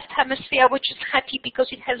the left hemisphere, which is happy because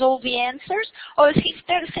it has all the answers? Or is he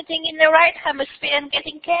still sitting in the right hemisphere and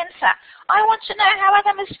getting cancer? I want to know how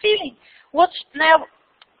Adam is feeling. What's now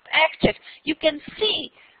active? You can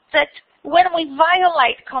see that when we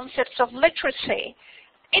violate concepts of literacy,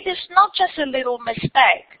 it is not just a little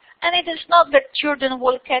mistake. And it is not that children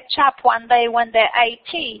will catch up one day when they're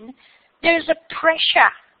 18. There's a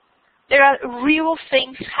pressure. There are real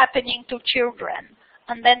things happening to children.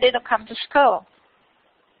 And then they don't come to school.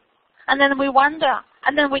 And then we wonder.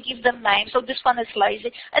 And then we give them names. So this one is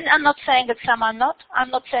lazy. And I'm not saying that some are not. I'm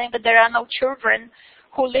not saying that there are no children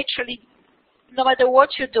who literally, no matter what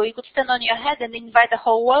you do, you could stand on your head and invite the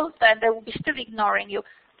whole world and they will be still ignoring you.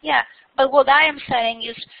 Yeah. But what I am saying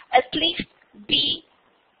is at least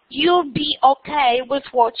you be okay with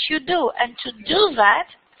what you do. And to do that,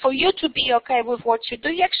 for you to be okay with what you do,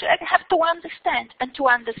 you actually have to understand. And to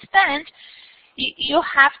understand, you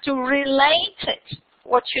have to relate it,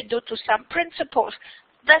 what you do, to some principles.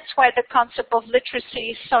 That's why the concept of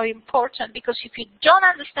literacy is so important, because if you don't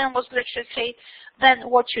understand what's literacy, then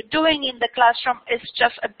what you're doing in the classroom is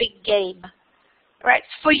just a big game, right?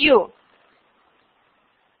 For you.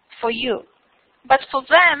 For you. But for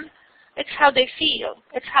them, it's how they feel.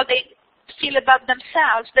 It's how they feel about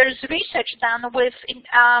themselves. There's research done with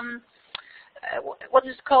what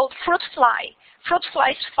is called fruit fly. Fruit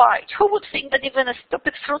flies fight. Who would think that even a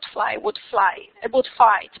stupid fruit fly would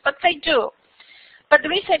fight? But they do. But the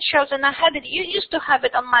research shows, and I had it. You used to have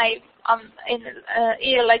it on my in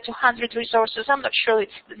ELA 200 resources. I'm not sure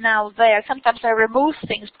it's now there. Sometimes I remove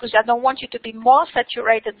things because I don't want you to be more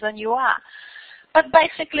saturated than you are. But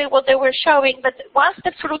basically, what they were showing that once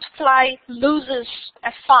the fruit fly loses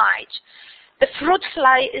a fight, the fruit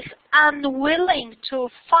fly is unwilling to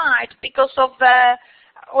fight because of the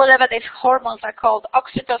whatever these hormones are called,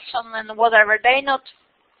 oxytocin and whatever. They're not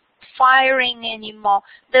firing anymore.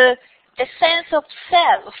 The sense of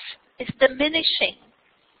self is diminishing.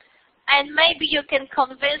 And maybe you can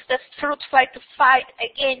convince the fruit fly to fight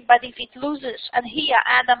again, but if it loses, and here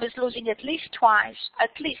Adam is losing at least twice, at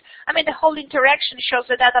least. I mean, the whole interaction shows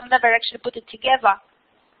that Adam never actually put it together.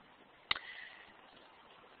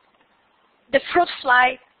 The fruit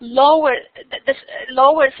fly lowers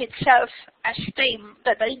its self-esteem.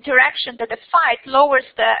 The interaction, the fight lowers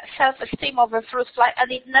the self-esteem of a fruit fly,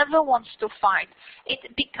 and it never wants to fight. It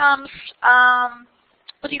becomes,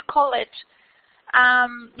 what do you call it?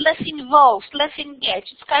 Less involved, less engaged.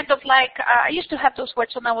 It's kind of like, I used to have those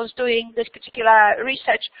words when I was doing this particular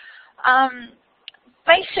research.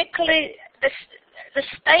 Basically, the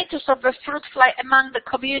status of the fruit fly among the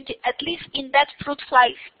community, at least in that fruit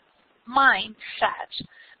fly's mindset,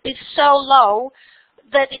 is so low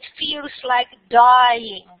that it feels like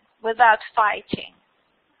dying without fighting,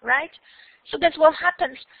 right? So that's what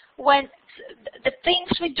happens when the things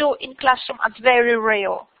we do in classroom are very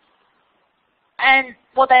real. And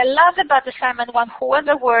what I love about assignment one,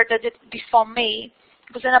 whoever worded it before me,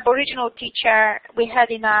 was an Aboriginal teacher we had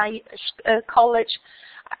in our college.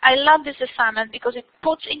 I love this assignment because it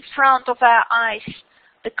puts in front of our eyes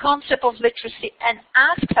the concept of literacy and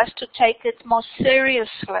asks us to take it more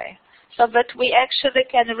seriously so that we actually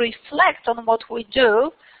can reflect on what we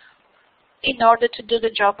do in order to do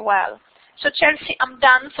the job well. So Chelsea, I'm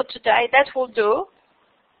done for today. That will do.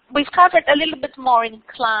 We've covered a little bit more in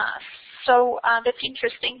class. So that's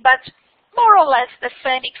interesting, but more or less the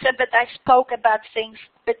same, except that I spoke about things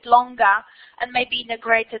a bit longer and maybe in a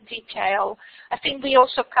greater detail. I think we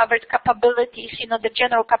also covered capabilities, the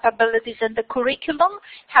general capabilities and the curriculum,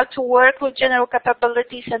 how to work with general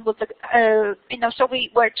capabilities and with the, so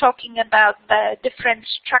we were talking about the different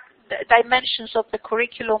dimensions of the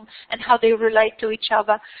curriculum and how they relate to each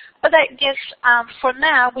other. But I guess for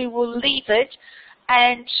now we will leave it,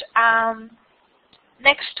 and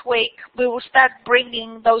next week, we will start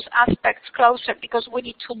bringing those aspects closer, because we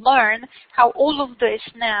need to learn how all of this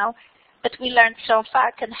now that we learned so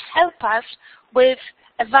far can help us with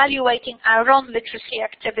evaluating our own literacy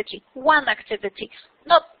activity. One activity.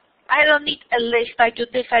 Not, I don't need a list, I do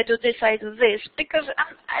this, I do this, I do this, because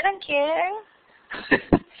I don't care.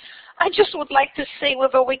 I just would like to see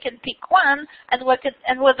whether we can pick one and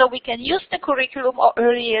whether we can use the curriculum or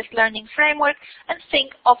early years learning framework and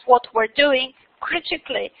think of what we're doing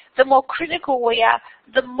critically. The more critical we are,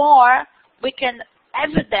 the more we can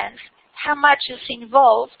evidence how much is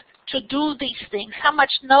involved to do these things, how much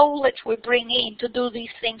knowledge we bring in to do these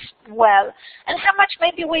things well, and how much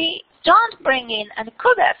maybe we don't bring in and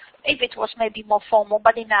could have if it was maybe more formal.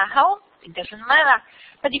 But in our home, it doesn't matter.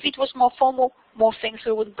 But if it was more formal, more things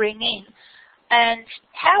we would bring in. And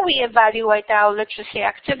how we evaluate our literacy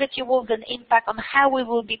activity will then impact on how we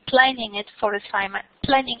will be planning it for assignment,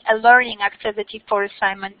 planning a learning activity for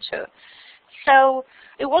assignment 2. So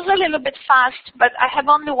it was a little bit fast, but I have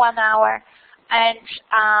only 1 hour, and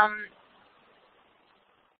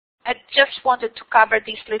I just wanted to cover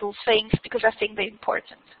these little things because I think they're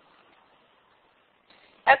important.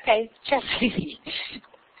 Okay, Jesse,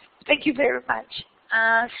 thank you very much.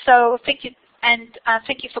 So thank you. And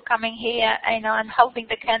thank you for coming here, and holding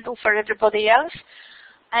the candle for everybody else.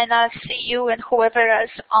 And I'll see you and whoever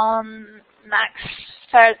else on next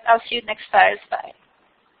Thursday. I'll see you next Thursday.